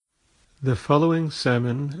The following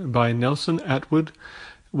sermon by Nelson Atwood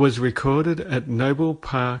was recorded at Noble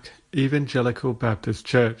Park Evangelical Baptist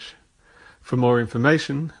Church. For more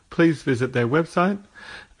information, please visit their website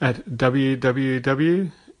at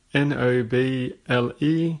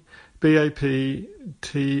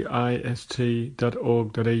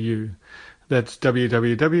www.noblebaptist.org.au. That's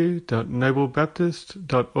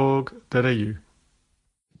www.noblebaptist.org.au.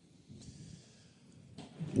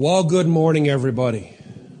 Well, good morning, everybody.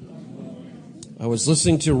 I was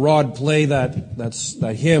listening to Rod play that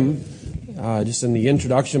hymn just in the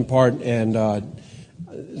introduction part, and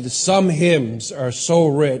some hymns are so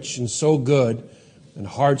rich and so good and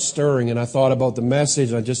heart-stirring, and I thought about the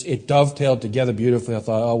message, and it dovetailed together beautifully. I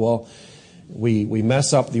thought, oh, well, we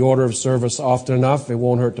mess up the order of service often enough. It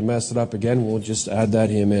won't hurt to mess it up again. We'll just add that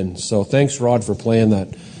hymn in. So thanks, Rod, for playing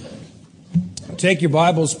that. Take your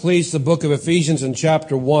Bibles, please, to the book of Ephesians in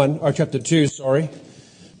chapter 2.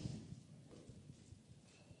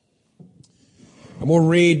 And we'll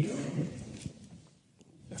read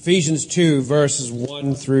Ephesians 2, verses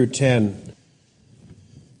 1 through 10.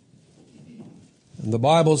 And the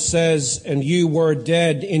Bible says, "And you were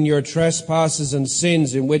dead in your trespasses and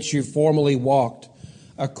sins in which you formerly walked,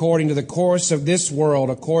 according to the course of this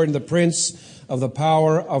world, according to the prince of the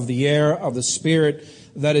power of the air, of the spirit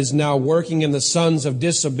that is now working in the sons of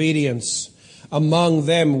disobedience. Among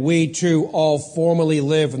them we too all formerly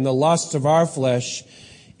lived in the lusts of our flesh,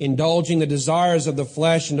 indulging the desires of the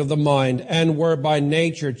flesh and of the mind, and were by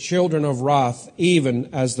nature children of wrath, even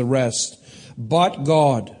as the rest. But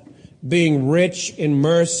God, being rich in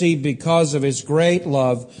mercy because of his great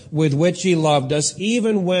love with which he loved us,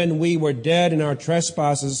 even when we were dead in our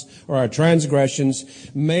trespasses or our transgressions,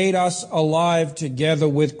 made us alive together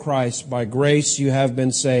with Christ. By grace you have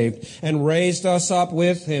been saved, and raised us up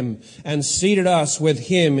with him, and seated us with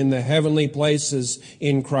him in the heavenly places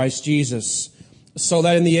in Christ Jesus, so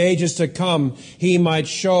that in the ages to come he might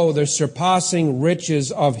show the surpassing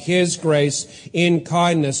riches of his grace in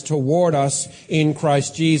kindness toward us in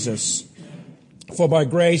Christ Jesus. For by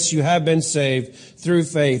grace you have been saved through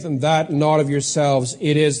faith, and that not of yourselves,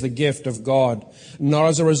 it is the gift of God, not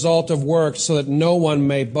as a result of works, so that no one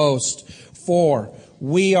may boast. For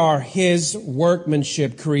we are his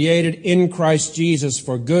workmanship, created in Christ Jesus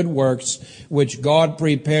for good works, which God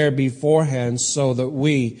prepared beforehand so that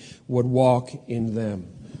we would walk in them."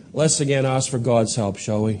 Let's again ask for God's help,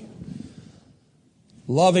 shall we?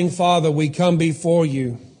 Loving Father, we come before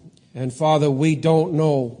you. And Father, we don't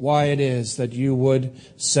know why it is that you would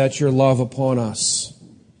set your love upon us.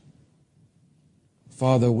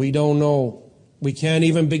 Father, we don't know. We can't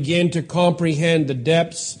even begin to comprehend the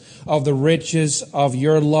depths of the riches of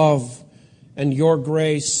your love and your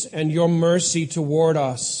grace and your mercy toward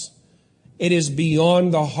us. It is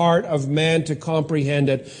beyond the heart of man to comprehend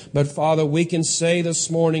it. But Father, we can say this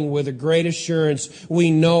morning with a great assurance, we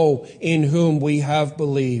know in whom we have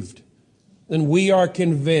believed. And we are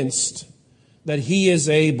convinced that he is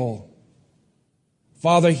able.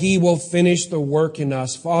 Father, he will finish the work in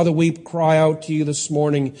us. Father, we cry out to you this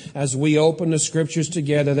morning as we open the scriptures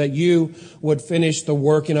together that you would finish the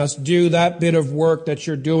work in us. Do that bit of work that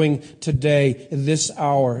you're doing today, this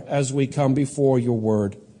hour, as we come before your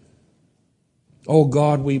word. Oh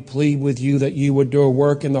God, we plead with you that you would do a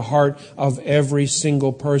work in the heart of every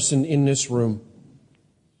single person in this room.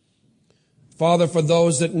 Father, for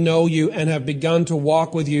those that know you and have begun to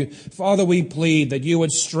walk with you, Father, we plead that you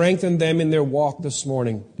would strengthen them in their walk this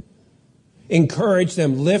morning. Encourage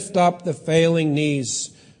them, lift up the failing knees,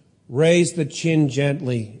 raise the chin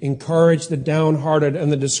gently, encourage the downhearted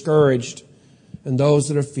and the discouraged and those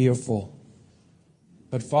that are fearful.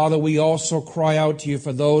 But Father, we also cry out to you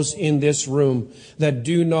for those in this room that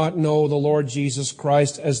do not know the Lord Jesus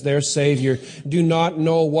Christ as their Savior, do not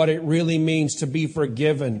know what it really means to be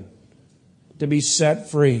forgiven, to be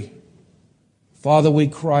set free. Father, we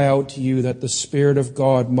cry out to you that the Spirit of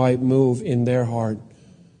God might move in their heart.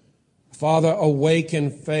 Father,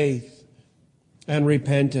 awaken faith and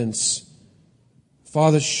repentance.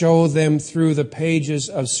 Father, show them through the pages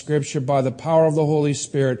of Scripture by the power of the Holy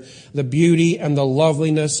Spirit the beauty and the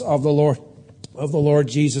loveliness of the Lord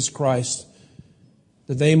Jesus Christ,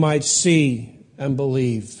 that they might see and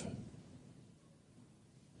believe.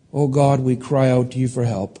 Oh God, we cry out to you for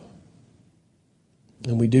help.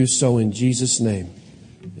 And we do so in Jesus' name.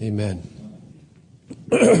 Amen.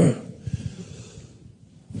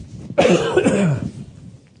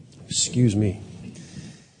 Excuse me.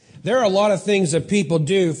 There are a lot of things that people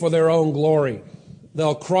do for their own glory.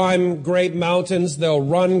 They'll climb great mountains. They'll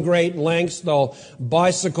run great lengths. They'll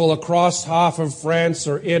bicycle across half of France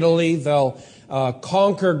or Italy. They'll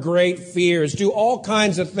conquer great fears, do all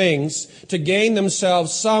kinds of things to gain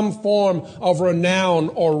themselves some form of renown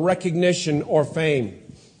or recognition or fame.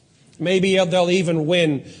 Maybe they'll even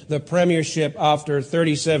win the premiership after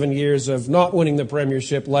 37 years of not winning the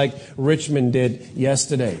premiership like Richmond did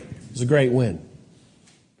yesterday. It was a great win.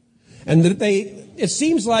 And it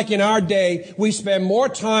seems like in our day, we spend more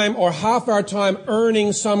time or half our time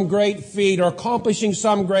earning some great feat or accomplishing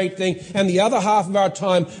some great thing, and the other half of our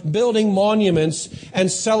time building monuments and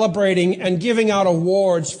celebrating and giving out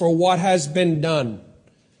awards for what has been done.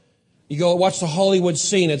 You go watch the Hollywood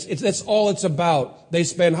scene. That's all it's about. They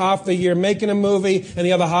spend half the year making a movie and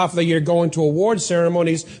the other half of the year going to award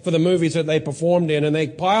ceremonies for the movies that they performed in. And they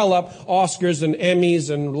pile up Oscars and Emmys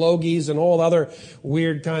and Logies and all other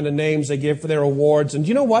weird kind of names they give for their awards. And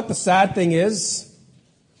you know what the sad thing is?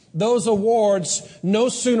 Those awards no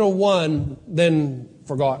sooner won than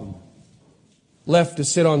forgotten. Left to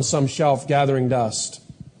sit on some shelf gathering dust.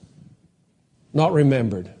 Not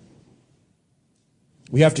remembered.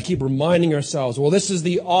 We have to keep reminding ourselves, well, this is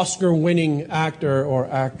the Oscar-winning actor or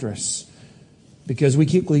actress, because we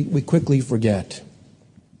quickly forget.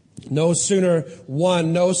 No sooner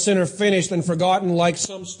won, no sooner finished than forgotten, like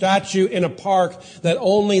some statue in a park that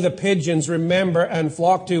only the pigeons remember and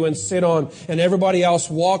flock to and sit on, and everybody else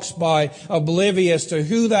walks by oblivious to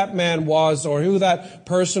who that man was or who that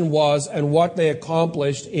person was and what they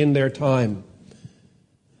accomplished in their time.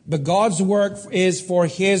 But God's work is for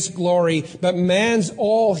His glory, but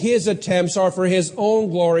all his attempts are for his own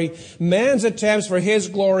glory. Man's attempts for his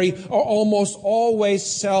glory are almost always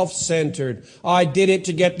self-centered. I did it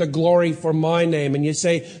to get the glory for my name. And you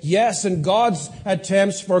say, yes, and God's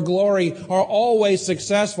attempts for glory are always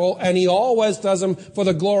successful, and He always does them for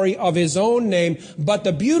the glory of His own name. But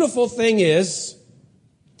the beautiful thing is,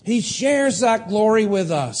 He shares that glory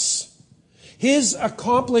with us. His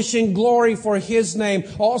accomplishing glory for His name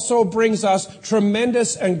also brings us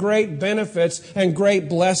tremendous and great benefits and great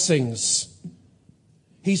blessings.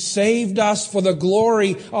 He saved us for the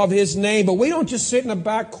glory of His name, but we don't just sit in a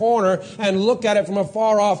back corner and look at it from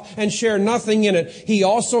afar off and share nothing in it. He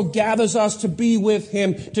also gathers us to be with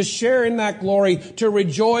Him, to share in that glory, to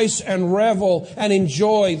rejoice and revel and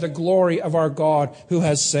enjoy the glory of our God who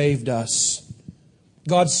has saved us.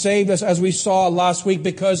 God saved us, as we saw last week,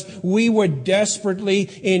 because we were desperately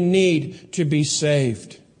in need to be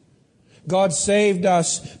saved. God saved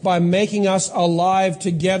us by making us alive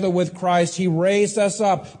together with Christ. He raised us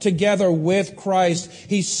up together with Christ.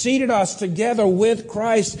 He seated us together with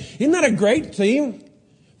Christ. Isn't that a great theme?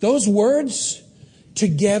 Those words,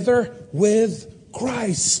 together with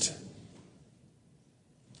Christ.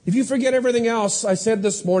 If you forget everything else I said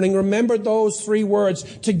this morning, remember those three words,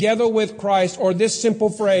 together with Christ, or this simple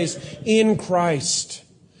phrase, in Christ.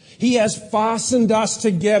 He has fastened us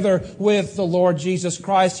together with the Lord Jesus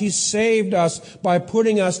Christ. He saved us by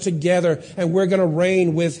putting us together, and we're going to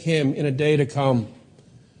reign with Him in a day to come.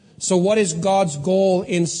 So what is God's goal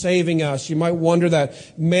in saving us? You might wonder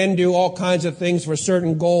that. Men do all kinds of things for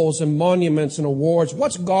certain goals and monuments and awards.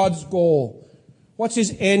 What's God's goal? What's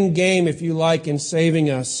His end game, if you like, in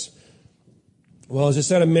saving us? Well, as I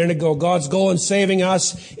said a minute ago, God's goal in saving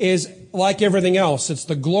us is like everything else. It's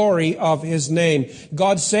the glory of His name.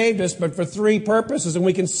 God saved us, but for three purposes, and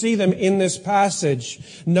we can see them in this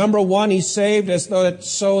passage. Number one, He saved us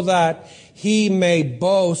so that He may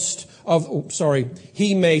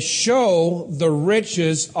He may show the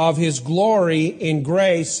riches of His glory in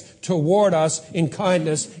grace toward us in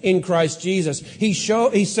kindness in Christ Jesus. He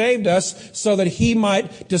saved us so that He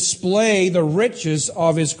might display the riches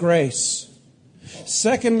of His grace.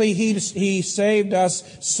 Secondly, He saved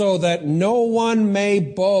us so that no one may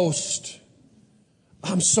boast.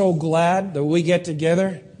 I'm so glad that we get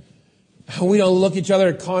together. We don't look each other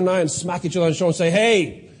at Con and smack each other on the shoulder and say,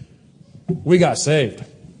 hey, we got saved.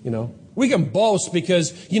 We can boast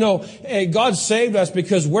because, God saved us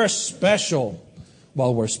because we're special.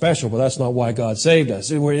 Well, we're special, but that's not why God saved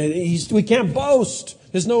us. We can't boast.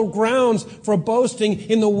 There's no grounds for boasting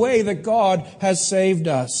in the way that God has saved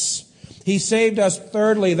us. He saved us,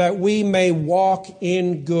 thirdly, that we may walk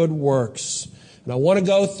in good works. And I want to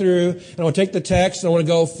go through, and I want to take the text, and I want to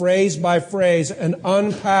go phrase by phrase and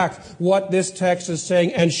unpack what this text is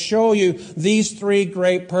saying and show you these three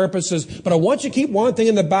great purposes. But I want you to keep one thing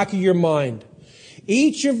in the back of your mind.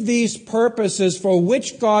 Each of these purposes for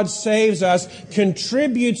which God saves us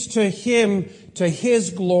contributes to Him, to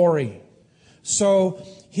His glory. So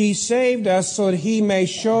He saved us so that He may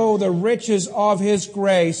show the riches of His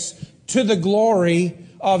grace to the glory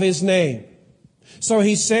of His name. So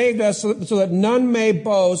he saved us so that none may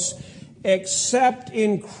boast except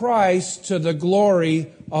in Christ to the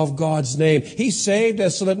glory of God's name. He saved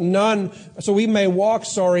us so we may walk,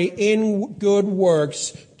 in good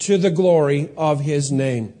works to the glory of his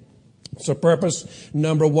name. So purpose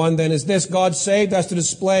number one then is this: God saved us to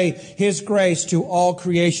display his grace to all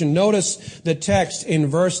creation. Notice the text in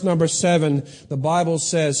verse number 7. The Bible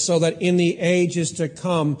says, so that in the ages to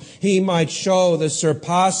come he might show the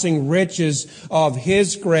surpassing riches of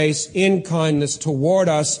his grace in kindness toward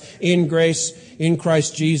us in grace in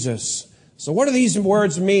Christ Jesus. So what do these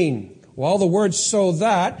words mean? Well, the word "so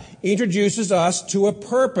that" introduces us to a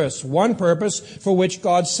purpose, one purpose for which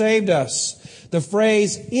God saved us. The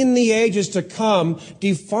phrase "in the ages to come"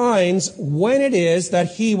 defines when it is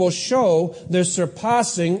that he will show the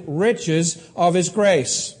surpassing riches of his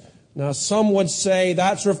grace. Now, some would say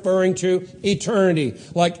that's referring to eternity,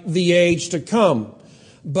 like the age to come.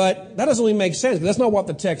 But that doesn't really make sense, because that's not what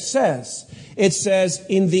the text says. It says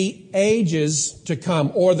in the ages to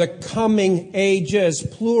come, or the coming ages,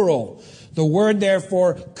 plural. The word,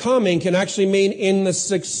 therefore, coming can actually mean in the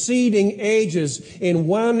succeeding ages. In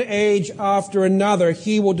one age after another,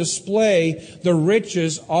 he will display the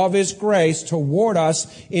riches of his grace toward us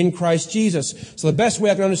in Christ Jesus. So the best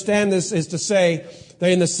way I can understand this is to say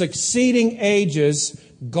that in the succeeding ages,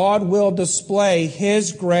 God will display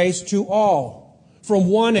his grace to all, from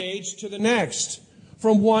one age to the next.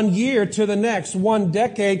 From 1 year to the next, 1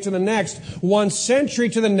 decade to the next, 1 century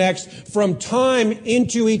to the next, from time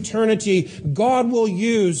into eternity, God will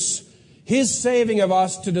use his saving of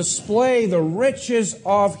us to display the riches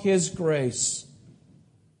of his grace.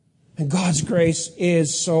 And God's grace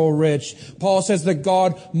is so rich. Paul says that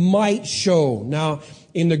God might show. Now,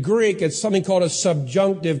 in the Greek, it's something called a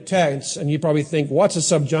subjunctive tense. And you probably think, what's a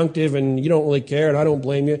subjunctive? And you don't really care, and I don't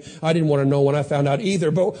blame you. I didn't want to know when I found out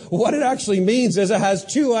either. But what it actually means is it has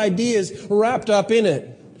two ideas wrapped up in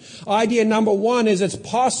it. Idea number one is it's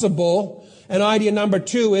possible, and idea number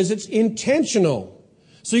two is it's intentional.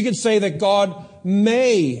 So you could say that God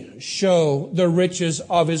may show the riches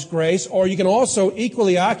of his grace, or you can also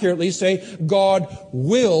equally accurately say God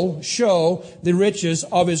will show the riches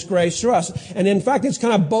of his grace to us. And in fact, it's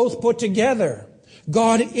kind of both put together.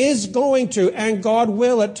 God is going to, and God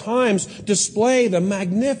will at times, display the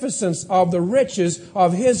magnificence of the riches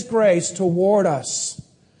of his grace toward us.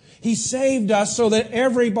 He saved us so that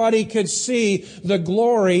everybody could see the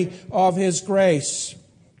glory of his grace.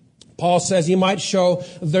 Paul says he might show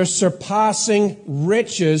the surpassing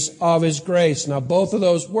riches of his grace. Now, both of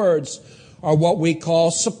those words are what we call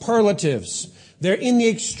superlatives. They're in the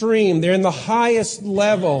extreme. They're in the highest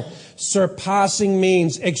level. Surpassing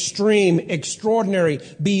means extreme, extraordinary,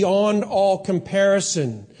 beyond all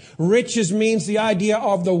comparison. Riches means the idea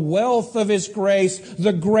of the wealth of his grace,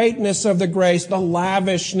 the greatness of the grace, the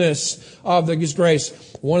lavishness of his grace.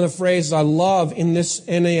 One of the phrases I love in this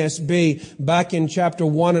NASB, back in chapter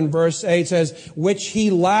 1 and verse 8, says, which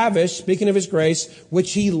he lavished, speaking of his grace,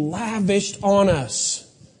 which he lavished on us.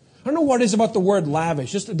 I don't know what it is about the word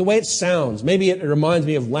lavish, just the way it sounds. Maybe it reminds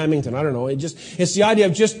me of Lamington. I don't know. It's the idea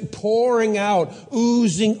of just pouring out,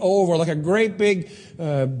 oozing over, like a great big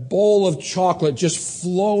bowl of chocolate just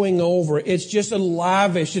flowing over. It's just a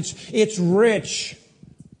lavish. It's rich.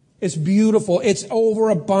 It's beautiful. It's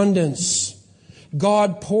overabundance.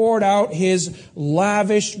 God poured out his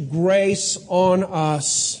lavish grace on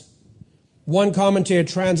us. One commentator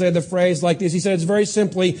translated the phrase like this. He said it's very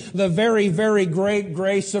simply the very, very great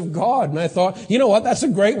grace of God. And I thought, you know what? That's a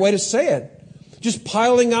great way to say it. Just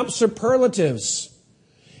piling up superlatives.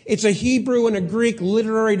 It's a Hebrew and a Greek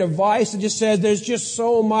literary device that just says there's just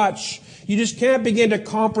so much. You just can't begin to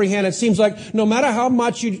comprehend. It seems like no matter how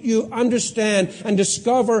much you understand and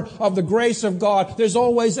discover of the grace of God, there's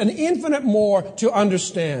always an infinite more to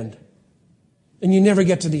understand. And you never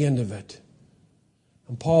get to the end of it.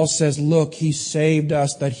 And Paul says, look, he saved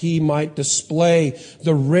us that he might display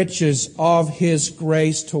the riches of his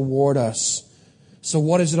grace toward us. So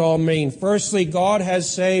what does it all mean? Firstly, God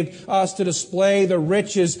has saved us to display the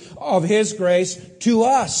riches of his grace to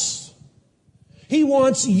us. He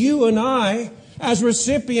wants you and I, as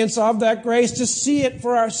recipients of that grace, to see it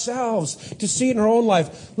for ourselves, to see it in our own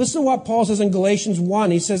life. Listen to what Paul says in Galatians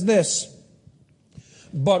 1. He says this,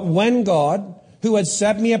 but when God, who had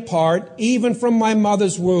set me apart, even from my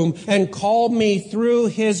mother's womb, and called me through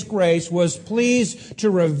his grace, was pleased to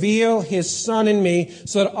reveal his Son in me,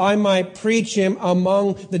 so that I might preach him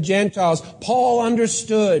among the Gentiles. Paul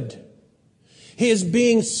understood. His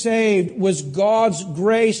being saved was God's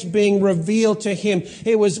grace being revealed to him.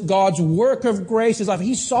 It was God's work of grace in his life.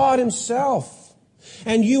 He saw it himself.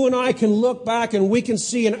 And you and I can look back and we can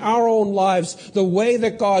see in our own lives the way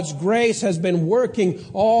that God's grace has been working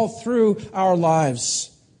all through our lives.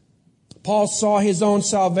 Paul saw his own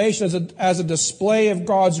salvation as a display of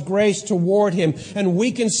God's grace toward him. And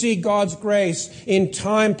we can see God's grace in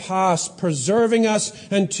time past preserving us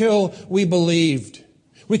until we believed.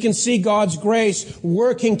 We can see God's grace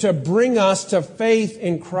working to bring us to faith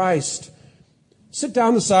in Christ. Sit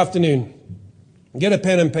down this afternoon, get a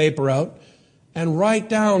pen and paper out, and write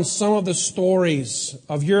down some of the stories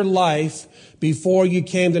of your life before you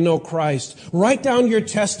came to know Christ. Write down your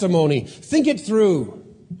testimony. Think it through.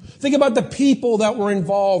 Think about the people that were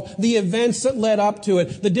involved, the events that led up to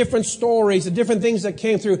it, the different stories, the different things that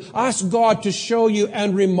came through. Ask God to show you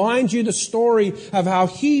and remind you the story of how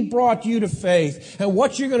He brought you to faith. And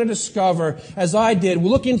what you're going to discover, as I did,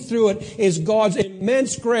 looking through it, is God's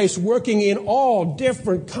immense grace working in all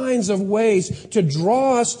different kinds of ways to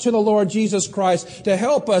draw us to the Lord Jesus Christ, to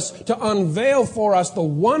help us, to unveil for us the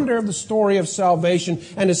wonder of the story of salvation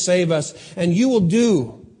and to save us. And you will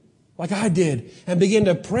do like I did, and begin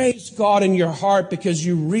to praise God in your heart because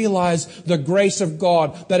you realize the grace of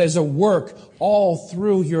God that is at work all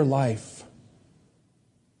through your life.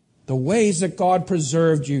 The ways that God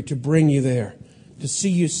preserved you to bring you there, to see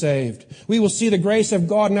you saved. We will see the grace of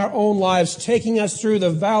God in our own lives taking us through the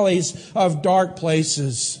valleys of dark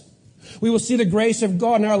places. We will see the grace of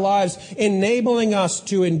God in our lives enabling us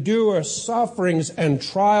to endure sufferings and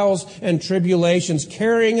trials and tribulations,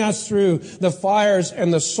 carrying us through the fires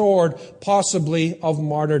and the sword, possibly of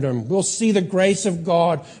martyrdom. We'll see the grace of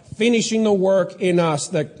God finishing the work in us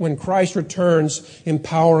that when Christ returns in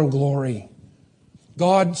power and glory.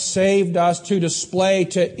 God saved us to display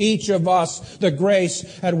to each of us the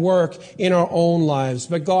grace at work in our own lives.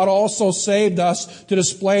 But God also saved us to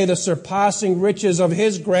display the surpassing riches of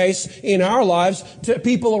His grace in our lives to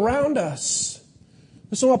people around us.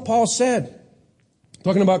 Listen to what Paul said,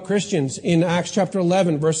 talking about Christians in Acts chapter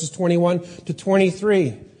 11, verses 21 to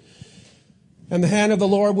 23. And the hand of the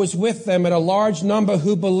Lord was with them, and a large number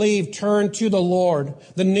who believed turned to the Lord.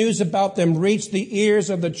 The news about them reached the ears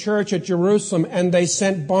of the church at Jerusalem, and they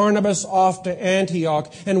sent Barnabas off to Antioch.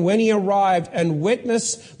 And when he arrived and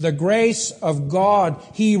witnessed the grace of God,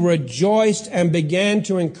 he rejoiced and began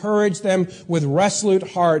to encourage them with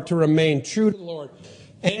resolute heart to remain true to the Lord.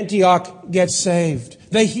 Antioch gets saved.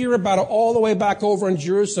 They hear about it all the way back over in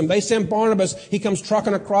Jerusalem. They send Barnabas. He comes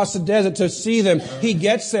trucking across the desert to see them. He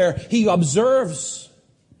gets there. He observes.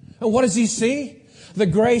 And what does he see? The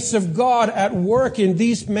grace of God at work in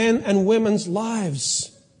these men and women's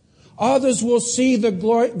lives. Others will see the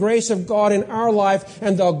grace of God in our life,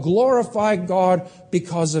 and they'll glorify God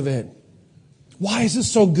because of it. Why is it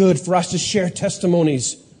so good for us to share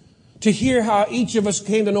testimonies? To hear how each of us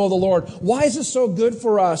came to know the Lord. Why is it so good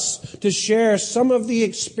for us to share some of the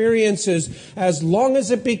experiences as long as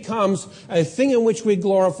it becomes a thing in which we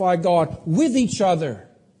glorify God with each other?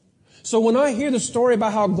 So when I hear the story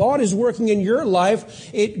about how God is working in your life,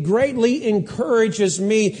 it greatly encourages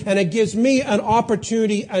me, and it gives me an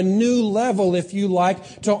opportunity, a new level, if you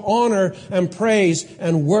like, to honor and praise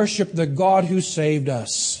and worship the God who saved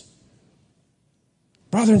us.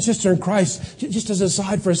 Brother and sister in Christ, just as an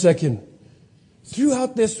aside for a second,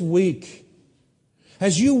 throughout this week,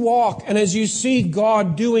 as you walk and as you see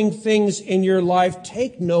God doing things in your life,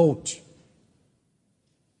 take note.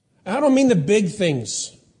 And I don't mean the big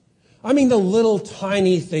things. I mean the little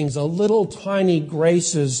tiny things, the little tiny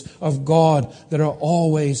graces of God that are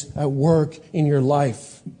always at work in your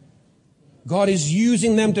life. God is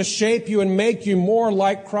using them to shape you and make you more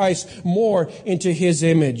like Christ, more into His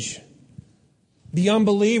image. The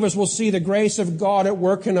unbelievers will see the grace of God at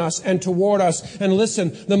work in us and toward us. And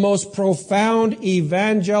listen, the most profound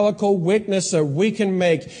evangelical witness that we can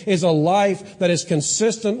make is a life that is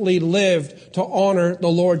consistently lived to honor the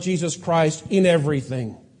Lord Jesus Christ in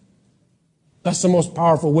everything. That's the most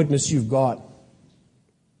powerful witness you've got.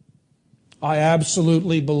 I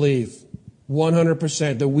absolutely believe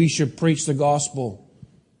 100% that we should preach the gospel.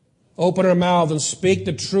 Open our mouth and speak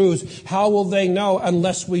the truth. How will they know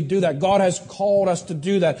unless we do that? God has called us to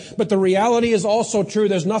do that. But the reality is also true.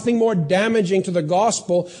 There's nothing more damaging to the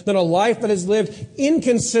gospel than a life that is lived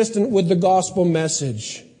inconsistent with the gospel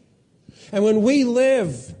message. And when we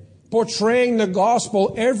live portraying the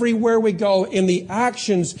gospel everywhere we go, in the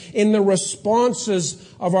actions, in the responses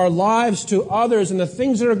of our lives to others and the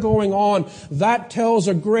things that are going on, that tells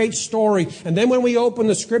a great story. And then when we open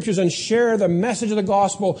the scriptures and share the message of the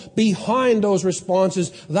gospel behind those responses,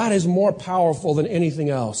 that is more powerful than anything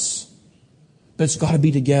else. But it's got to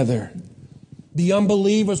be together. The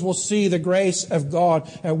unbelievers will see the grace of God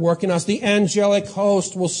at work in us. The angelic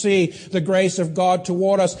host will see the grace of God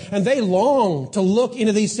toward us. And they long to look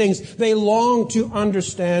into these things. They long to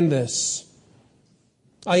understand this.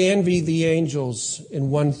 I envy the angels in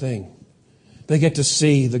one thing. They get to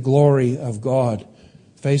see the glory of God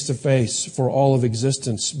face to face for all of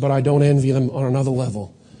existence. But I don't envy them on another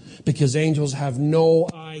level, because angels have no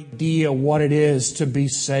idea what it is to be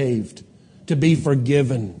saved, to be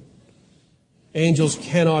forgiven. Angels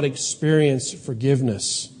cannot experience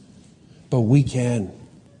forgiveness, but we can.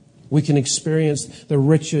 We can experience the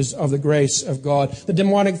riches of the grace of God. The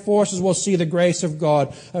demonic forces will see the grace of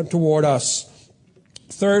God toward us.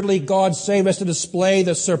 Thirdly, God saved us to display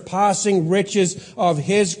the surpassing riches of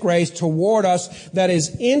His grace toward us that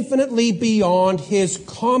is infinitely beyond His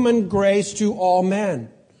common grace to all men.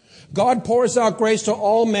 God pours out grace to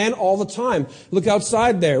all men all the time. Look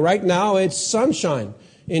outside there. Right now it's sunshine.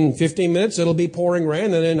 In 15 minutes it'll be pouring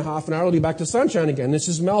rain, and in half an hour it'll be back to sunshine again. This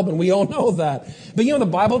is Melbourne. We all know that. But you know, the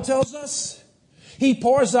Bible tells us He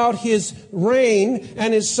pours out His rain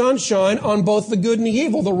and His sunshine on both the good and the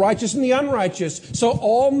evil, the righteous and the unrighteous. So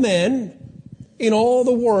all men in all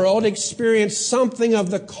the world experience something of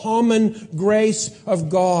the common grace of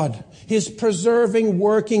God. His preserving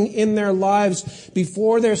working in their lives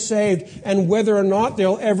before they're saved and whether or not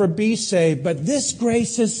they'll ever be saved. But this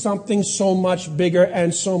grace is something so much bigger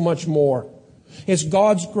and so much more. It's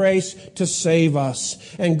God's grace to save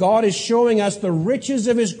us. And God is showing us the riches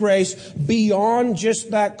of His grace beyond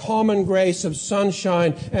just that common grace of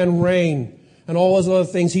sunshine and rain and all those other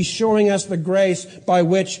things. He's showing us the grace by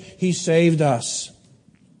which He saved us.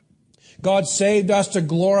 God saved us to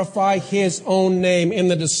glorify His own name in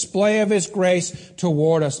the display of His grace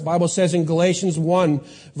toward us. The Bible says in Galatians 1,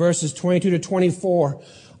 verses 22 to 24,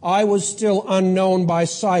 I was still unknown by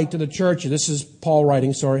sight to the churches. This is Paul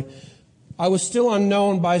writing, I was still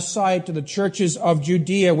unknown by sight to the churches of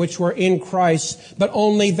Judea, which were in Christ, but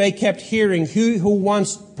only they kept hearing, he who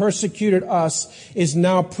once persecuted us is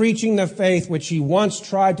now preaching the faith which he once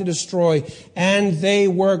tried to destroy, and they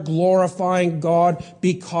were glorifying God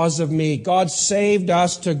because of me. God saved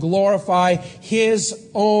us to glorify His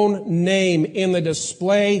own name in the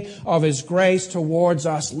display of His grace towards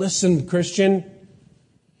us. Listen, Christian,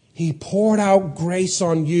 He poured out grace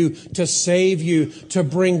on you to save you, to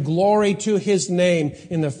bring glory to His name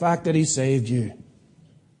in the fact that He saved you.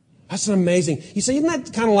 That's amazing. You say, isn't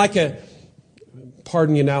that kind of like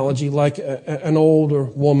pardon the analogy, like an older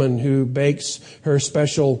woman who bakes her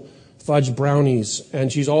special fudge brownies,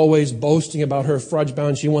 and she's always boasting about her fudge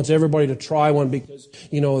brownies. She wants everybody to try one because,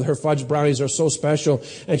 her fudge brownies are so special.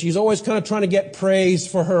 And she's always kind of trying to get praise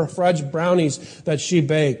for her fudge brownies that she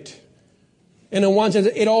baked. And in one sense,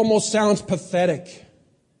 it almost sounds pathetic.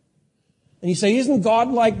 And you say, isn't God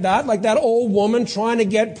like that? Like that old woman trying to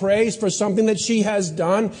get praise for something that she has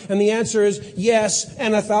done? And the answer is yes,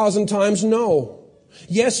 and 1,000 times no.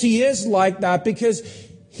 Yes, He is like that because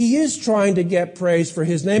He is trying to get praise for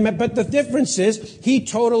His name. But the difference is He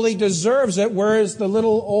totally deserves it, whereas the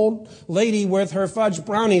little old lady with her fudge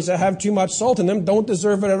brownies that have too much salt in them don't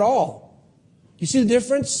deserve it at all. You see the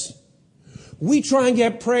difference? We try and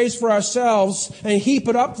get praise for ourselves and heap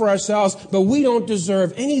it up for ourselves, but we don't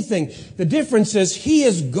deserve anything. The difference is He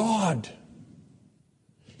is God.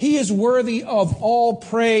 He is worthy of all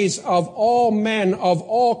praise, of all men, of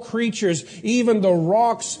all creatures, even the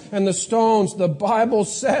rocks and the stones, the Bible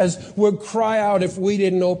says, would cry out if we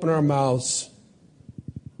didn't open our mouths.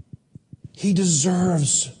 He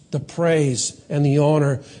deserves the praise and the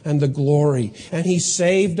honor and the glory. And He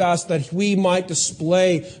saved us that we might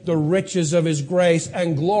display the riches of His grace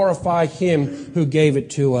and glorify Him who gave it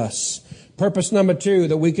to us. Purpose number 2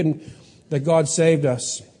 that God saved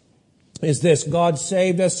us is this. God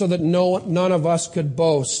saved us so that none of us could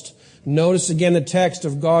boast. Notice again the text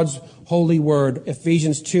of God's holy word,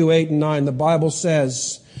 Ephesians 2, 8 and 9. The Bible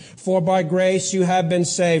says, for by grace you have been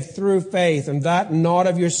saved through faith, and that not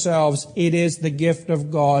of yourselves. It is the gift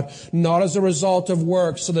of God, not as a result of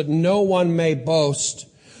works, so that no one may boast.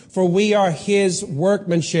 For we are His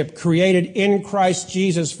workmanship, created in Christ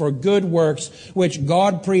Jesus for good works, which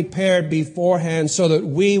God prepared beforehand so that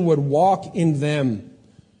we would walk in them.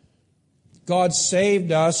 God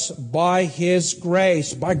saved us by His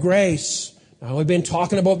grace, by grace. Now, we've been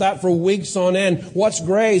talking about that for weeks on end. What's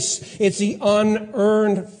grace? It's the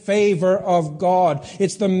unearned favor of God.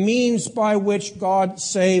 It's the means by which God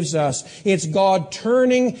saves us. It's God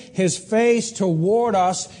turning His face toward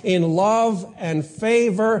us in love and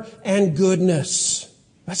favor and goodness.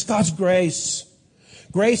 That's God's grace.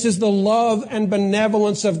 Grace is the love and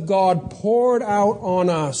benevolence of God poured out on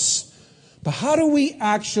us But how do we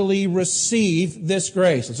actually receive this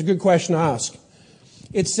grace? That's a good question to ask.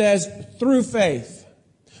 It says, through faith.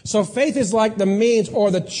 So faith is like the means or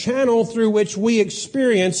the channel through which we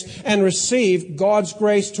experience and receive God's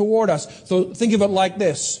grace toward us. So think of it like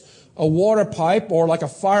this. A water pipe, or like a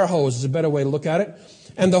fire hose is a better way to look at it.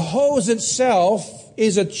 And the hose itself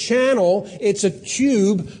is a channel, it's a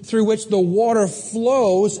tube through which the water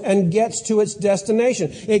flows and gets to its destination.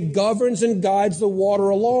 It governs and guides the water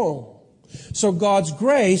along. So God's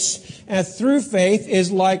grace through faith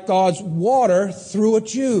is like God's water through a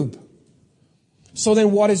tube. So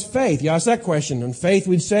then what is faith? You ask that question. And faith,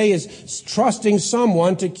 we'd say, is trusting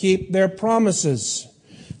someone to keep their promises.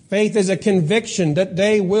 Faith is a conviction that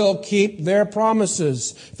they will keep their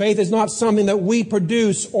promises. Faith is not something that we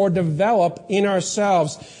produce or develop in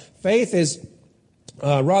ourselves. Faith is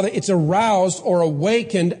rather, it's aroused or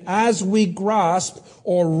awakened as we grasp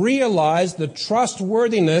or realize the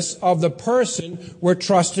trustworthiness of the person we're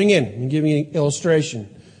trusting in. Let me give you an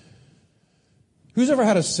illustration. Who's ever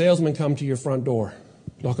had a salesman come to your front door,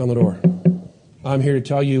 knock on the door? I'm here to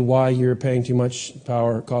tell you why you're paying too much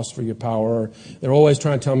cost for your power. Or they're always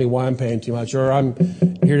trying to tell me why I'm paying too much. Or I'm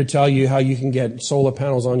here to tell you how you can get solar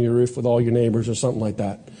panels on your roof with all your neighbors or something like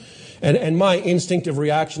that. And my instinctive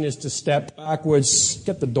reaction is to step backwards,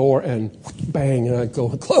 get the door, and bang, and I go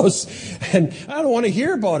close. And I don't want to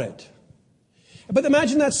hear about it. But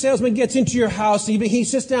imagine that salesman gets into your house, and he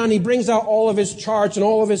sits down, and he brings out all of his charts and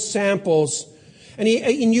all of his samples. And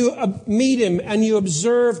you meet him, and you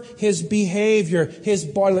observe his behavior, his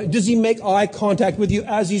body. Does he make eye contact with you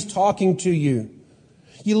as he's talking to you?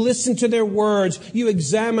 You listen to their words. You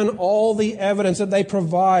examine all the evidence that they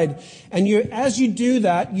provide. And as you do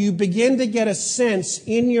that, you begin to get a sense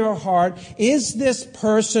in your heart, is this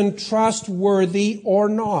person trustworthy or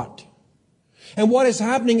not? And what is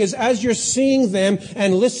happening is, as you're seeing them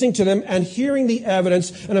and listening to them and hearing the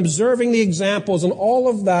evidence and observing the examples and all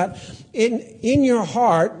of that, in your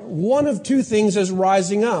heart, one of two things is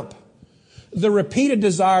rising up. The repeated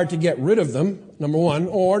desire to get rid of them, number one,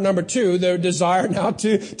 or number two, their desire now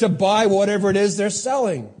to buy whatever it is they're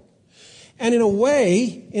selling. And in a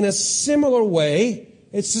way, in a similar way,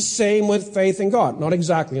 it's the same with faith in God. Not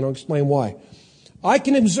exactly, and I'll explain why. I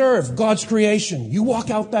can observe God's creation. You walk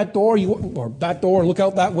out that door, or that door, and look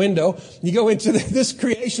out that window. You go into this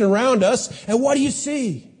creation around us, and what do you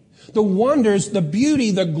see? The wonders, the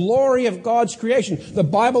beauty, the glory of God's creation. The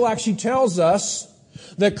Bible actually tells us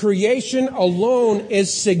that creation alone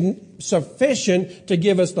is sufficient to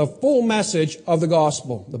give us the full message of the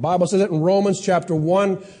gospel. The Bible says it in Romans chapter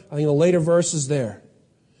 1, I think the later verses there.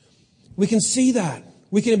 We can see that.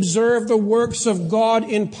 We can observe the works of God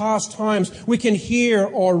in past times. We can hear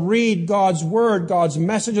or read God's word, God's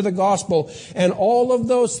message of the gospel. And all of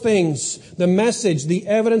those things, the message, the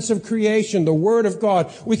evidence of creation, the word of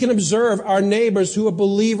God, we can observe our neighbors who are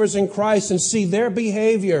believers in Christ and see their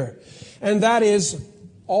behavior. And that is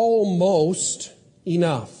almost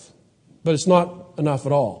enough. But it's not enough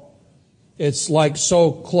at all. It's like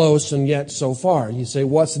so close and yet so far. You say,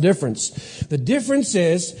 what's the difference? The difference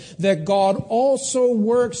is that God also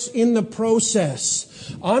works in the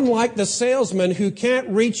process. Unlike the salesman who can't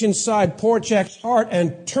reach inside poor Jack's heart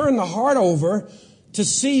and turn the heart over to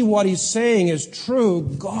see what he's saying is true,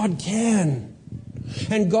 God can.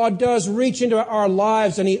 And God does reach into our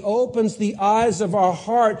lives, and He opens the eyes of our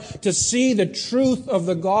heart to see the truth of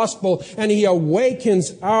the gospel, and He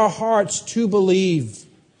awakens our hearts to believe.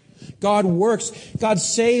 God works, God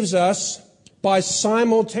saves us by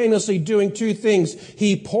simultaneously doing two things.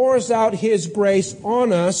 He pours out His grace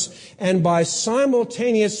on us, and by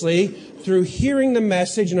simultaneously, through hearing the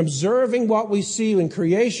message and observing what we see in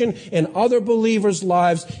creation and other believers'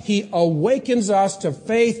 lives, He awakens us to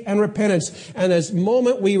faith and repentance. And as the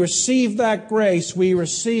moment we receive that grace, we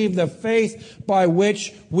receive the faith by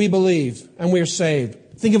which we believe, and we are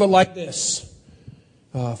saved. Think of it like this.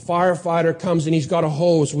 A firefighter comes and he's got a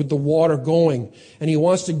hose with the water going, and he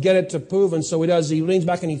wants to get it to Puvin. So he leans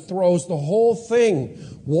back and he throws the whole thing,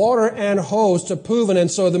 water and hose, to Puvin.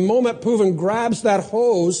 And so the moment Puvin grabs that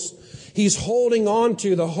hose, he's holding on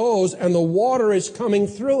to the hose, and the water is coming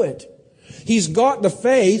through it. He's got the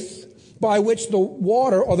faith by which the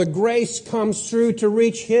water or the grace comes through to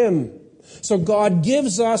reach him. So God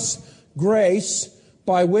gives us grace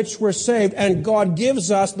by which we're saved, and God gives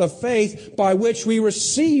us the faith by which we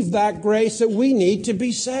receive that grace that we need to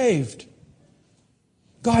be saved.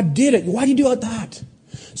 God did it. Why did He do that?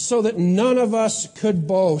 So that none of us could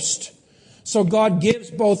boast. So God gives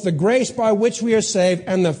both the grace by which we are saved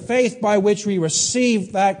and the faith by which we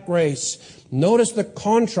receive that grace. Notice the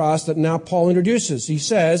contrast that now Paul introduces. He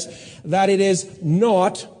says that it is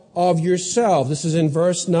not of yourselves. This is in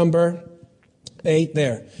verse number 8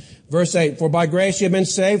 there. Verse 8, for by grace you have been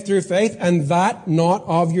saved through faith, and that not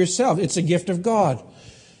of yourselves. It's a gift of God.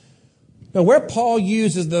 Now, where Paul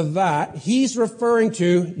uses the that, he's referring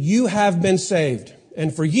to you have been saved.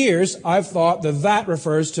 And for years, I've thought that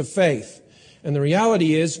refers to faith. And the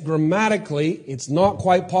reality is, grammatically, it's not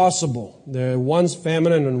quite possible. One's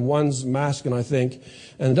feminine and one's masculine, I think.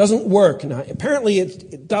 And it doesn't work. Now, apparently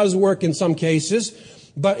it does work in some cases,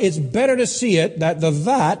 but it's better to see it that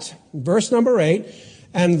that, verse number 8,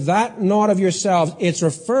 and that not of yourselves, it's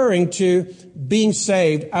referring to being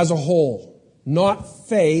saved as a whole, not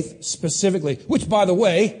faith specifically, which, by the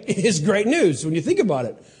way, is great news when you think about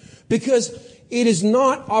it. Because it is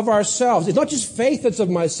not of ourselves. It's not just faith that's of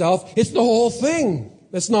myself. It's the whole thing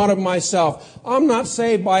that's not of myself. I'm not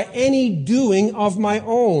saved by any doing of my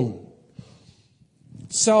own.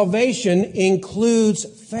 Salvation includes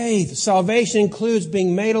faith. Salvation includes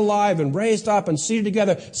being made alive and raised up and seated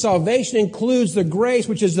together. Salvation includes the grace,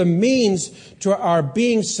 which is the means to our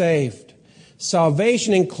being saved.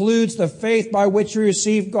 Salvation includes the faith by which we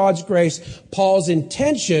receive God's grace. Paul's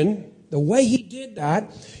intention, the way he did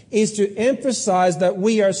that, is to emphasize that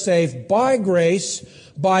we are saved by grace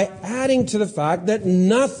by adding to the fact that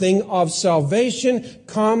nothing of salvation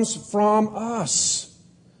comes from us.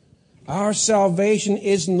 Our salvation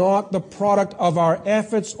is not the product of our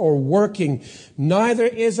efforts or working. Neither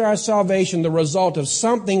is our salvation the result of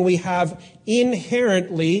something we have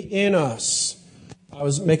inherently in us. I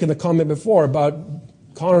was making the comment before about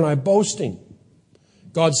Connor and I boasting.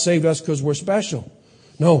 God saved us because we're special.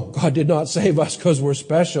 No, God did not save us because we're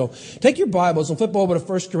special. Take your Bibles and flip over to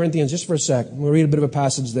 1 Corinthians just for a sec. We'll read a bit of a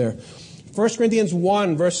passage there. 1 Corinthians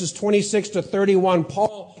 1, verses 26 to 31.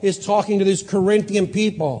 Paul is talking to these Corinthian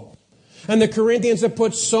people. And the Corinthians have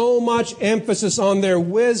put so much emphasis on their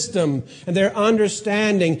wisdom and their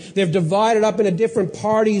understanding. They've divided up into different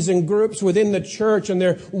parties and groups within the church, and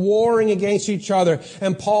they're warring against each other.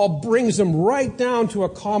 And Paul brings them right down to a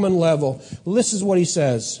common level. This is what he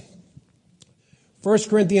says. 1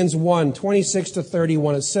 Corinthians 1, 26 to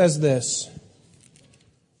 31, it says this.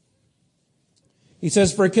 He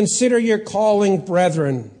says, for consider your calling,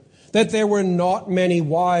 brethren, that there were not many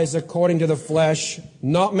wise according to the flesh,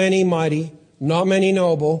 not many mighty, not many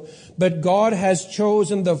noble, but God has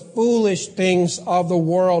chosen the foolish things of the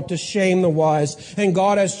world to shame the wise, and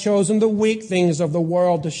God has chosen the weak things of the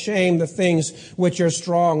world to shame the things which are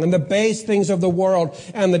strong, and the base things of the world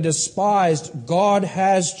and the despised. God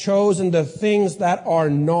has chosen the things that are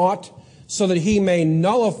not, so that he may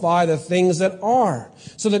nullify the things that are,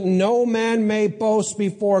 so that no man may boast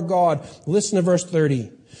before God. Listen to verse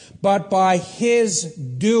 30. But by his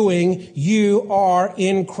doing you are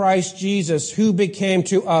in Christ Jesus, who became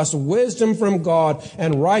to us wisdom from God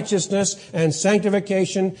and righteousness and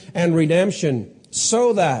sanctification and redemption,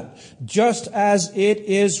 so that, just as it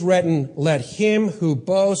is written, let him who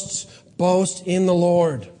boasts boast in the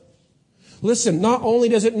Lord. Listen, not only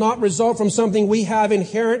does it not result from something we have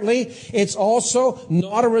inherently, it's also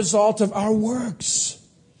not a result of our works.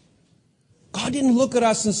 God didn't look at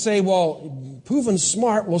us and say, well, Proven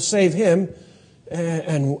smart will save him,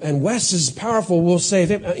 and Wes is powerful, will save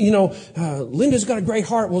him. Linda's got a great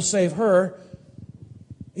heart, will save her.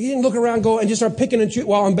 He didn't look around and just start picking and choosing.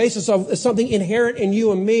 Well, on basis of something inherent in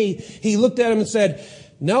you and me, he looked at him and said,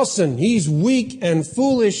 Nelson, he's weak and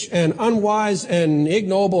foolish and unwise and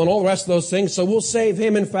ignoble and all the rest of those things, so we'll save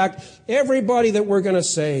him. In fact, everybody that we're going to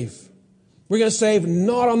save, we're going to save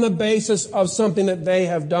not on the basis of something that they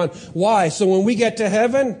have done. Why? So when we get to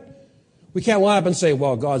heaven, we can't line up and say,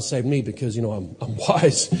 well, God saved me because, I'm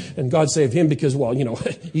wise, and God saved him because,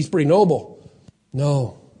 he's pretty noble.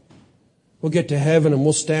 No. We'll get to heaven and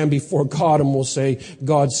we'll stand before God and we'll say,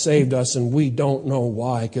 God saved us, and we don't know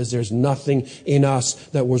why, because there's nothing in us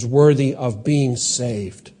that was worthy of being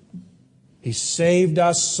saved. He saved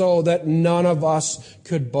us so that none of us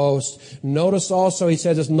could boast. Notice also, he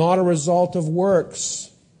says, it's not a result of works.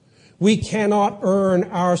 We cannot earn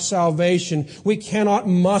our salvation. We cannot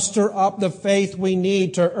muster up the faith we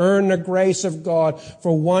need to earn the grace of God.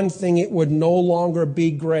 For one thing, it would no longer be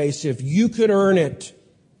grace. If you could earn it,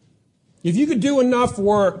 if you could do enough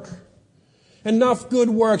work, enough good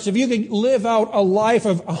works, if you could live out a life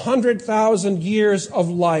of 100,000 years of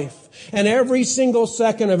life, and every single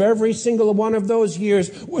second of every single one of those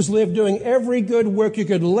years was lived doing every good work you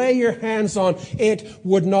could lay your hands on, it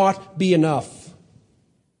would not be enough.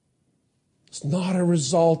 It's not a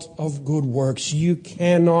result of good works. You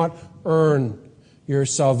cannot earn your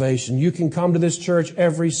salvation. You can come to this church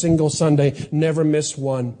every single Sunday, never miss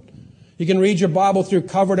one. You can read your Bible through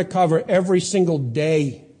cover to cover every single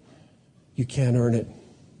day. You can't earn it.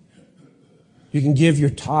 You can give your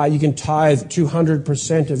tithe. You can tithe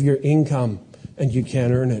 200% of your income, and you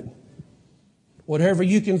can't earn it. Whatever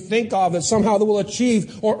you can think of that somehow that will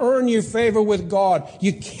achieve or earn you favor with God,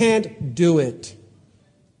 you can't do it.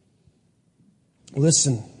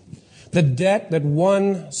 Listen, the debt that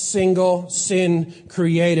one single sin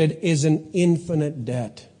created is an infinite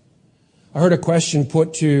debt. I heard a question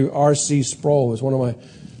put to R.C. Sproul. It was one of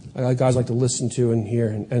my guys I like to listen to and hear.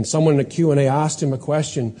 And someone in a Q&A asked him a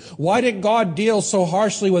question. Why did God deal so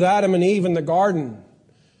harshly with Adam and Eve in the garden?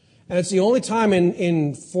 And it's the only time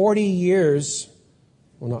in 40 years,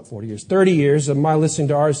 well, not 40 years, 30 years of my listening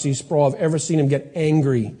to R.C. Sproul, I've ever seen him get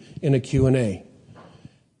angry in a Q&A.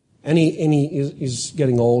 And he's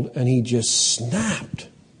getting old, and he just snapped.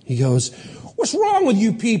 He goes, "What's wrong with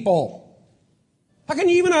you people? How can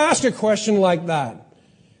you even ask a question like that?"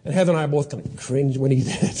 And Heather and I both kind of cringed when he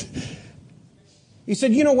did. He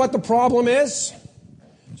said, "You know what the problem is?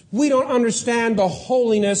 We don't understand the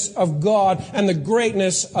holiness of God and the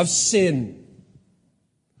greatness of sin.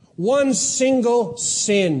 One single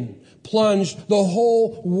sin plunged the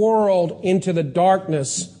whole world into the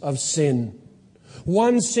darkness of sin.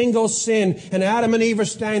 One single sin, and Adam and Eve are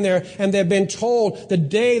standing there, and they've been told, the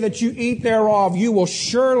day that you eat thereof, you will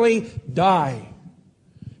surely die.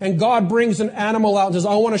 And God brings an animal out and says,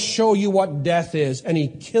 I want to show you what death is. And He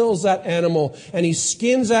kills that animal, and He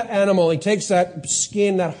skins that animal. He takes that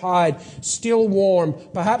skin, that hide, still warm,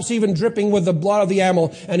 perhaps even dripping with the blood of the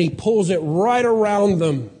animal, and He pulls it right around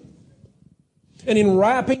them. And in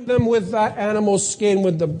wrapping them with that animal's skin,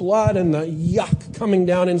 with the blood and the yuck coming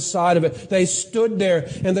down inside of it, they stood there,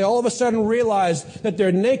 and they all of a sudden realized that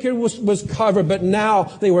their naked was covered, but now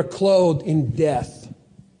they were clothed in death.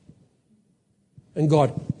 And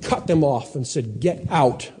God cut them off and said, "Get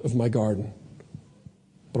out of my garden."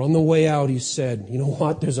 But on the way out, He said, you know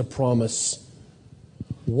what? There's a promise.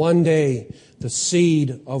 One day, the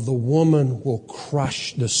seed of the woman will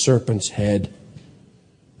crush the serpent's head.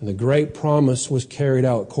 And the great promise was carried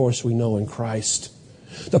out, of course, we know, in Christ.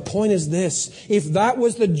 The point is this: if that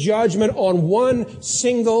was the judgment on one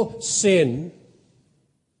single sin,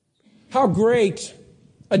 how great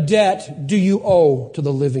a debt do you owe to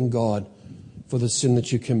the living God for the sin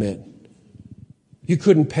that you commit? You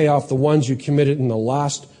couldn't pay off the ones you committed in the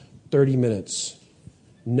last 30 minutes.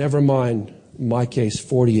 Never mind, in my case,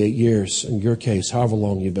 48 years. In your case, however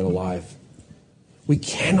long you've been alive. We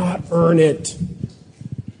cannot earn it.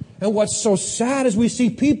 And what's so sad is we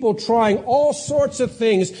see people trying all sorts of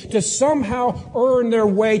things to somehow earn their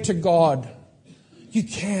way to God. You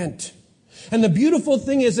can't. And the beautiful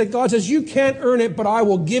thing is that God says, you can't earn it, but I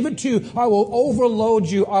will give it to you. I will overload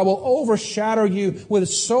you. I will overshadow you with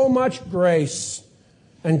so much grace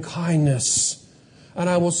and kindness. And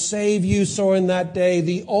I will save you, so in that day,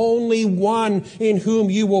 the only one in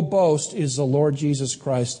whom you will boast is the Lord Jesus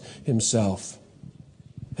Christ Himself.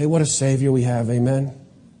 Hey, what a Savior we have. Amen.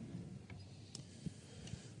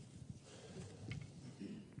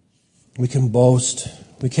 We can boast.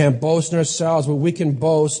 We can't boast in ourselves, but we can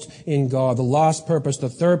boast in God. The last purpose, the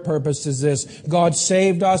third purpose is this: God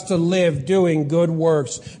saved us to live doing good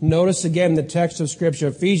works. Notice again the text of Scripture,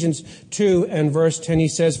 Ephesians 2 and verse 10. He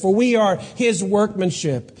says, "For we are His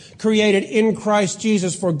workmanship, created in Christ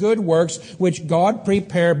Jesus for good works, which God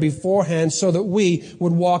prepared beforehand so that we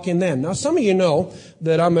would walk in them." Now, some of you know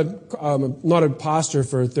that I'm not a pastor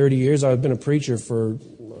for 30 years. I've been a preacher for,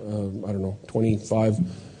 25,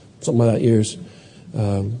 something like that years.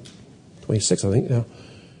 26, I think now.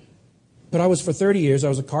 But I was, for 30 years, I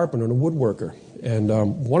was a carpenter and a woodworker. And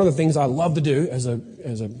one of the things I loved to do as a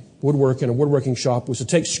woodworker in a woodworking shop was to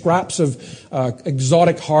take scraps of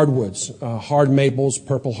exotic hardwoods, hard maples,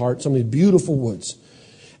 purple heart, some of these beautiful woods,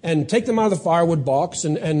 and take them out of the firewood box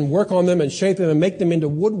and work on them and shape them and make them into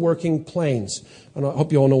woodworking planes. And I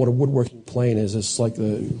hope you all know what a woodworking plane is. It's like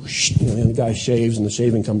the guy shaves and the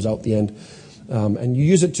shaving comes out the end. And you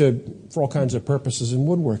use it for all kinds of purposes in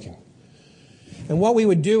woodworking. And what we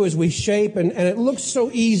would do is we shape, and it looks so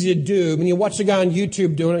easy to do. I mean, you watch a guy on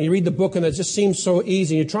YouTube doing it, you read the book, and it just seems so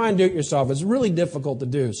easy. You try and do it yourself. It's really difficult to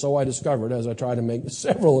do, so I discovered as I tried to make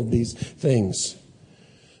several of these things.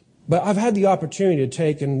 But I've had the opportunity to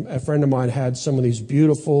take, and a friend of mine had some of these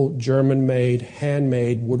beautiful German-made,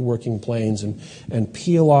 handmade woodworking planes and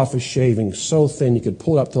peel off a shaving so thin you could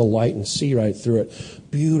pull it up to the light and see right through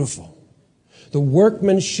it. Beautiful. The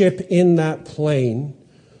workmanship in that plane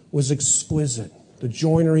was exquisite. The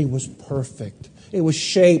joinery was perfect. It was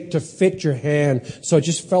shaped to fit your hand, so it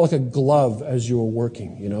just felt like a glove as you were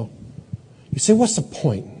working, you know. You say, what's the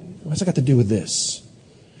point? What's it got to do with this?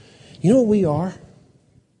 You know what we are?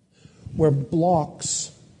 We're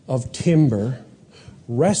blocks of timber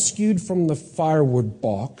rescued from the firewood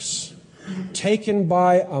box, taken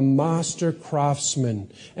by a master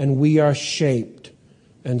craftsman, and we are shaped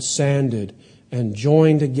and sanded and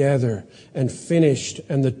joined together and finished,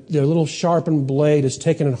 and the little sharpened blade is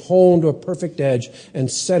taken and honed to a perfect edge and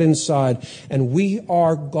set inside, and we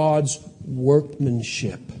are God's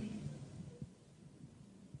workmanship.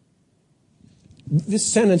 This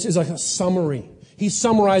sentence is like a summary. He's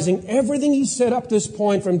summarizing everything he said up this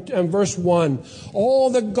point from verse 1.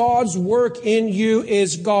 All that God's work in you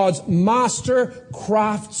is God's master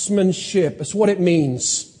craftsmanship. That's what it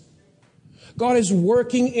means. God is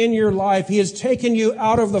working in your life. He has taken you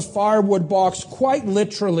out of the firewood box, quite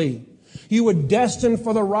literally. You were destined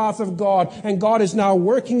for the wrath of God, and God is now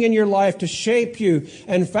working in your life to shape you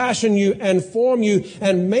and fashion you and form you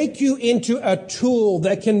and make you into a tool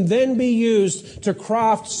that can then be used to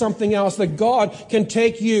craft something else, that God can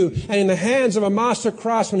take you, and in the hands of a master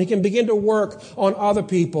craftsman, he can begin to work on other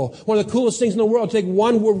people. One of the coolest things in the world, take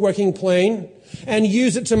one woodworking plane and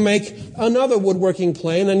use it to make another woodworking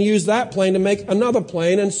plane, and use that plane to make another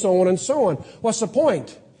plane, and so on and so on. What's the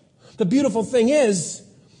point? The beautiful thing is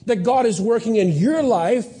that God is working in your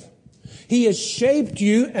life. He has shaped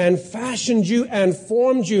you and fashioned you and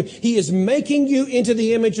formed you. He is making you into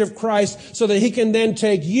the image of Christ so that he can then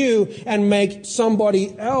take you and make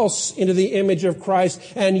somebody else into the image of Christ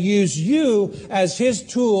and use you as his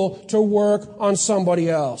tool to work on somebody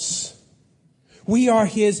else. We are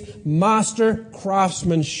his master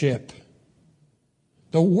craftsmanship.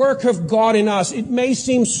 The work of God in us, it may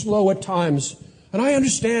seem slow at times, and I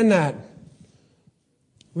understand that.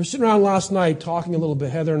 We were sitting around last night talking a little bit,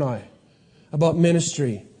 Heather and I, about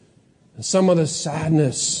ministry and some of the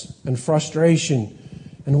sadness and frustration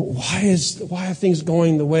and why are things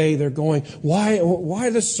going the way they're going? Why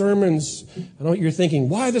are the sermons? I know what you're thinking.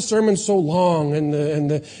 Why are the sermons so long and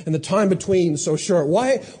the time between so short?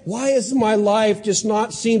 Why is my life just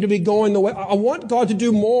not seem to be going the way? I want God to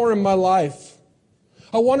do more in my life.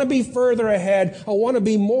 I want to be further ahead. I want to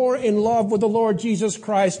be more in love with the Lord Jesus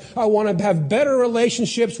Christ. I want to have better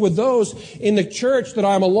relationships with those in the church that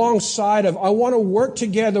I'm alongside of. I want to work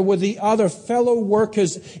together with the other fellow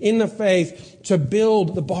workers in the faith to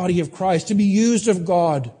build the body of Christ, to be used of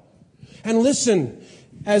God. And listen,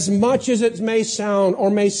 as much as it may sound or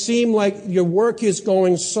may seem like your work is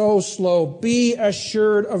going so slow, be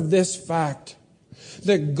assured of this fact,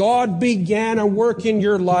 that God began a work in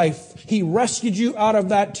your life. He rescued you out of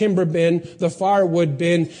that timber bin, the firewood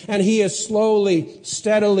bin, and he is slowly,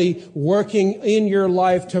 steadily working in your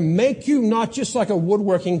life to make you not just like a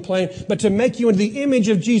woodworking plane, but to make you into the image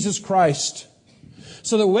of Jesus Christ.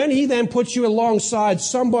 So that when he then puts you alongside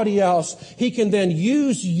somebody else, he can then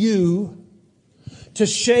use you to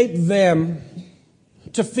shape them,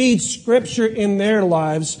 to feed Scripture in their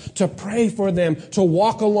lives, to pray for them, to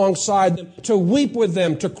walk alongside them, to weep with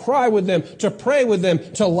them, to cry with them, to pray with them,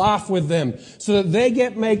 to laugh with them, so that they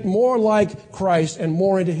get made more like Christ and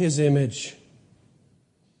more into his image.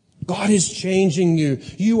 God is changing you.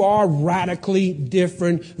 You are radically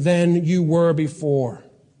different than you were before.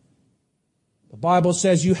 The Bible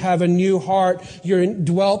says you have a new heart. You're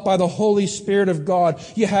dwelt by the Holy Spirit of God.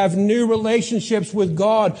 You have new relationships with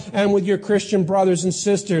God and with your Christian brothers and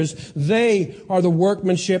sisters. They are the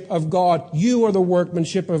workmanship of God. You are the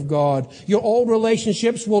workmanship of God. Your old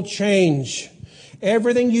relationships will change.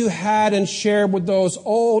 Everything you had and shared with those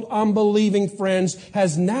old unbelieving friends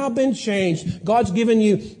has now been changed. God's given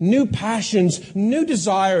you new passions, new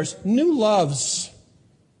desires, new loves.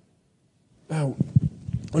 Now,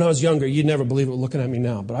 when I was younger, you'd never believe it looking at me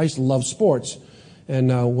now, but I used to love sports.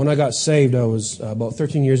 And when I got saved, I was about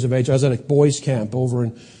 13 years of age. I was at a boys' camp over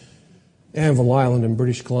in Anvil Island in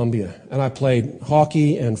British Columbia. And I played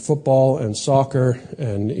hockey and football and soccer.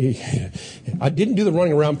 And I didn't do the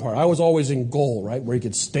running around part. I was always in goal, right, where you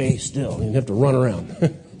could stay still. You didn't have to run around.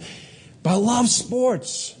 But I loved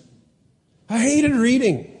sports. I hated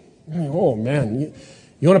reading. Oh, man.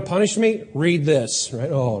 You want to punish me? Read this, right?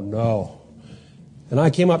 Oh, no. And I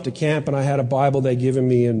came up to camp, and I had a Bible they'd given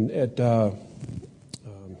me at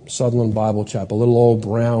Sutherland Bible Chapel, a little old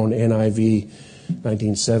brown NIV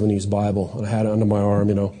 1970s Bible. And I had it under my arm,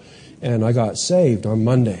 And I got saved on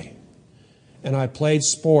Monday. And I played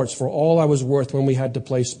sports for all I was worth when we had to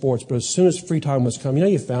play sports. But as soon as free time was coming,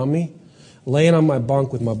 you found me? Laying on my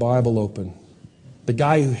bunk with my Bible open. The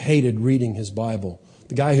guy who hated reading his Bible,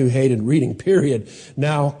 the guy who hated reading, period,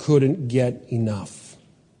 now couldn't get enough.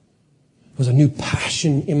 There was a new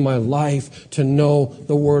passion in my life to know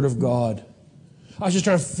the Word of God. I was just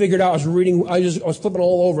trying to figure it out. I was reading, I was flipping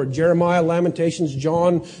all over. Jeremiah, Lamentations,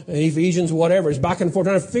 John, Ephesians, whatever. It's back and forth,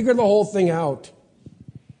 trying to figure the whole thing out.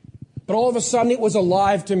 But all of a sudden it was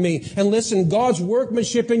alive to me. And listen, God's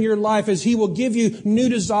workmanship in your life is He will give you new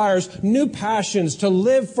desires, new passions to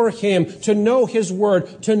live for Him, to know His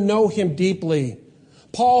Word, to know Him deeply.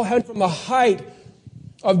 Paul had from the height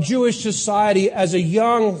of Jewish society as a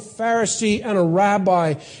young Pharisee and a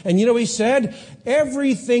rabbi. And you know, he said,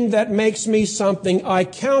 everything that makes me something, I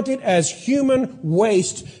count it as human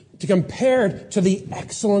waste compared to the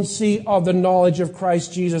excellency of the knowledge of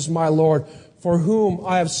Christ Jesus my Lord, for whom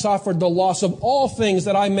I have suffered the loss of all things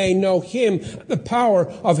that I may know Him, the power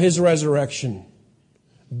of His resurrection,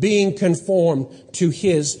 being conformed to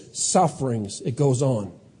His sufferings. It goes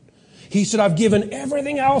on. He said, I've given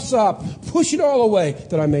everything else up, push it all away,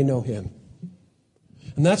 that I may know Him.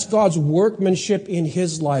 And that's God's workmanship in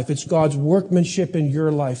His life. It's God's workmanship in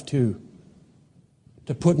your life too,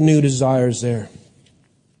 to put new desires there.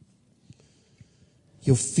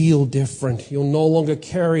 You'll feel different. You'll no longer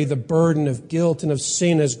carry the burden of guilt and of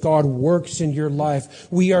sin as God works in your life.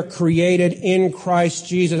 We are created in Christ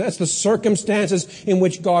Jesus. That's the circumstances in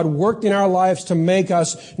which God worked in our lives to make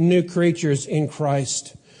us new creatures in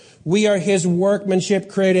Christ. We are His workmanship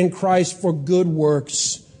created in Christ for good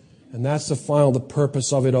works. And that's the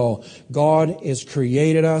purpose of it all. God has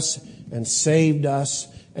created us and saved us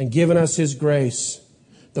and given us His grace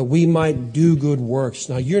that we might do good works.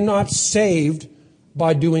 Now, you're not saved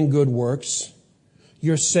by doing good works.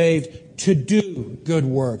 You're saved to do good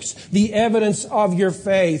works. The evidence of your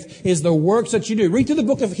faith is the works that you do. Read through the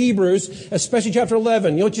book of Hebrews, especially chapter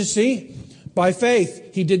 11. You know what you see? By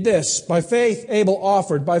faith, he did this. By faith, Abel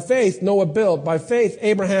offered. By faith, Noah built. By faith,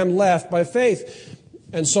 Abraham left. By faith,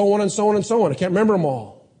 and so on and so on and so on. I can't remember them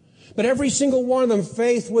all. But every single one of them,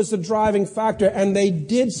 faith was the driving factor, and they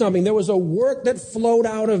did something. There was a work that flowed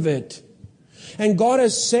out of it. And God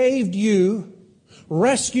has saved you,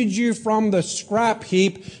 rescued you from the scrap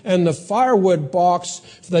heap and the firewood box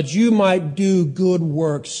so that you might do good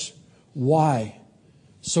works. Why?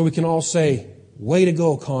 So we can all say, way to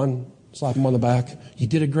go, Con. Slap him on the back. You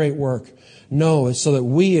did a great work. No, it's so that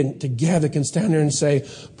we together can stand there and say,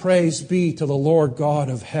 praise be to the Lord God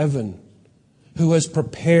of heaven, who has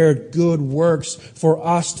prepared good works for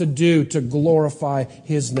us to do to glorify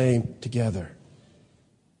His name together.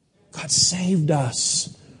 God saved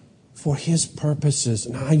us for His purposes.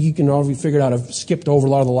 Now you can already figure it out. I've skipped over a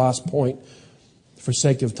lot of the last point for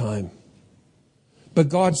sake of time. But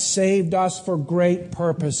God saved us for great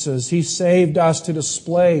purposes. He saved us to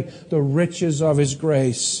display the riches of His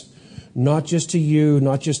grace, not just to you,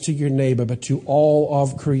 not just to your neighbor, but to all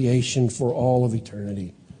of creation for all of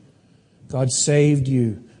eternity. God saved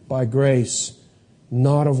you by grace,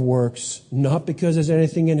 not of works, not because there's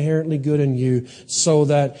anything inherently good in you, so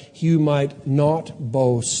that you might not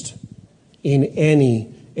boast in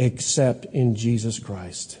any except in Jesus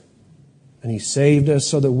Christ. And He saved us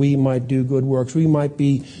so that we might do good works. We might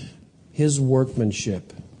be His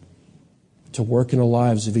workmanship to work in the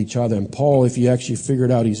lives of each other. And Paul, if you actually figure it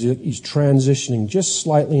out, he's transitioning just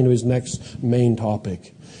slightly into his next main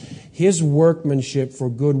topic. His workmanship for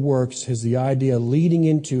good works is the idea leading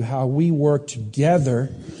into how we work together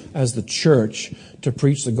as the church to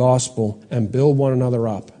preach the gospel and build one another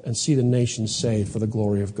up and see the nation saved for the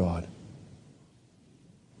glory of God.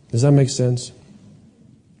 Does that make sense?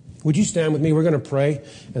 Would you stand with me? We're going to pray,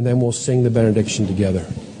 and then we'll sing the benediction together.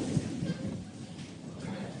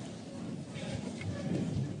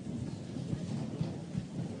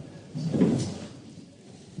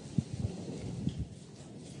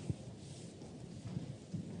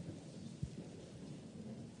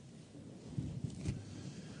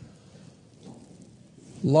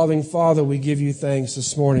 Loving Father, we give you thanks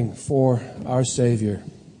this morning for our Savior.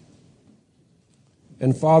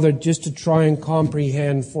 And Father, just to try and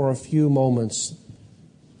comprehend for a few moments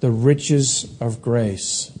the riches of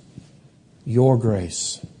grace, your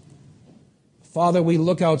grace. Father, we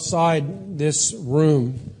look outside this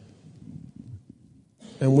room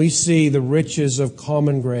and we see the riches of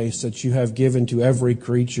common grace that you have given to every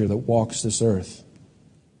creature that walks this earth.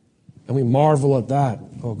 And we marvel at that,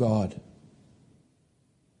 oh God.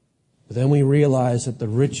 But then we realize that the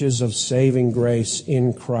riches of saving grace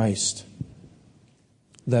in Christ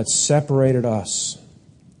that separated us,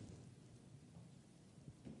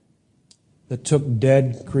 that took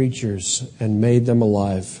dead creatures and made them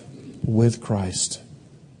alive with Christ.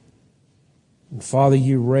 And Father,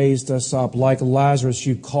 you raised us up. Like Lazarus,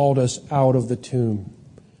 you called us out of the tomb.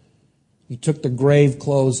 You took the grave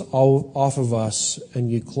clothes off of us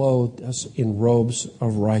and you clothed us in robes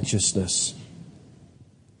of righteousness.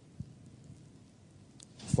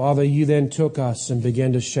 Father, you then took us and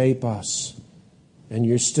began to shape us. And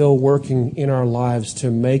you're still working in our lives to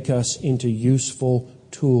make us into useful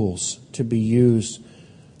tools to be used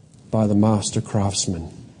by the master craftsman.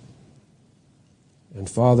 And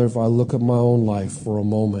Father, if I look at my own life for a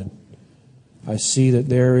moment, I see that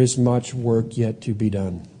there is much work yet to be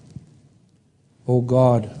done. Oh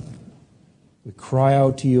God, we cry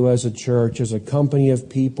out to you as a church, as a company of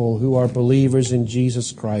people who are believers in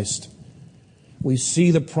Jesus Christ. We see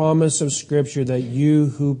the promise of Scripture that you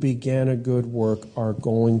who began a good work are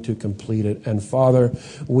going to complete it. And Father,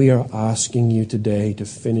 we are asking you today to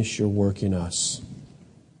finish your work in us.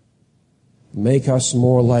 Make us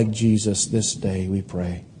more like Jesus this day, we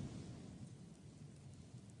pray.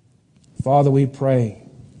 Father, we pray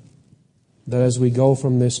that as we go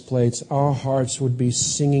from this place, our hearts would be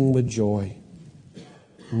singing with joy,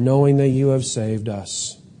 knowing that you have saved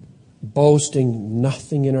us, boasting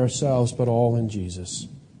nothing in ourselves but all in Jesus.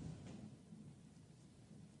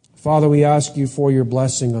 Father, we ask you for your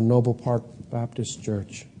blessing on Noble Park Baptist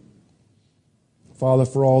Church. Father,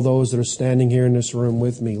 for all those that are standing here in this room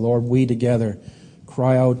with me, Lord, we together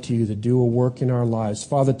cry out to you to do a work in our lives.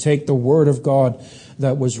 Father, take the word of God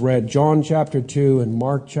that was read, John chapter 2 and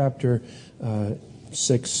Mark chapter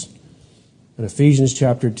 6 and Ephesians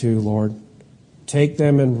chapter 2, Lord. Take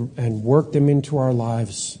them and work them into our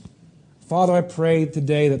lives. Father, I pray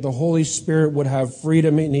today that the Holy Spirit would have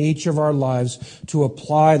freedom in each of our lives to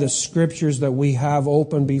apply the Scriptures that we have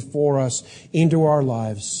open before us into our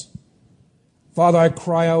lives. Father, I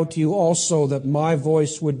cry out to you also that my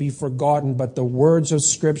voice would be forgotten, but the words of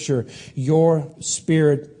Scripture, your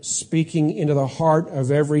Spirit speaking into the heart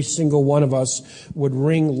of every single one of us, would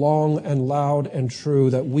ring long and loud and true,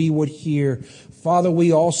 that we would hear. Father,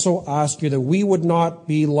 we also ask you that we would not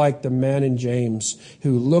be like the man in James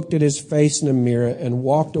who looked at his face in a mirror and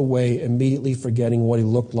walked away immediately forgetting what he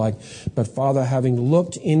looked like. But Father, having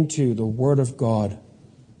looked into the Word of God,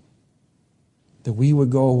 that we would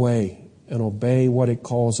go away and obey what it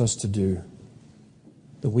calls us to do.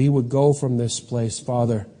 That we would go from this place,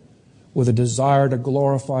 Father, with a desire to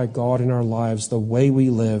glorify God in our lives, the way we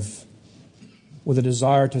live, with a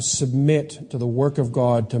desire to submit to the work of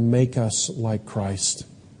God to make us like Christ.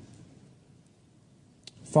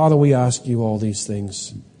 Father, we ask you all these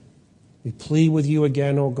things. We plead with you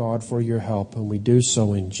again, O God, for your help, and we do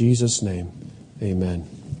so in Jesus' name. Amen.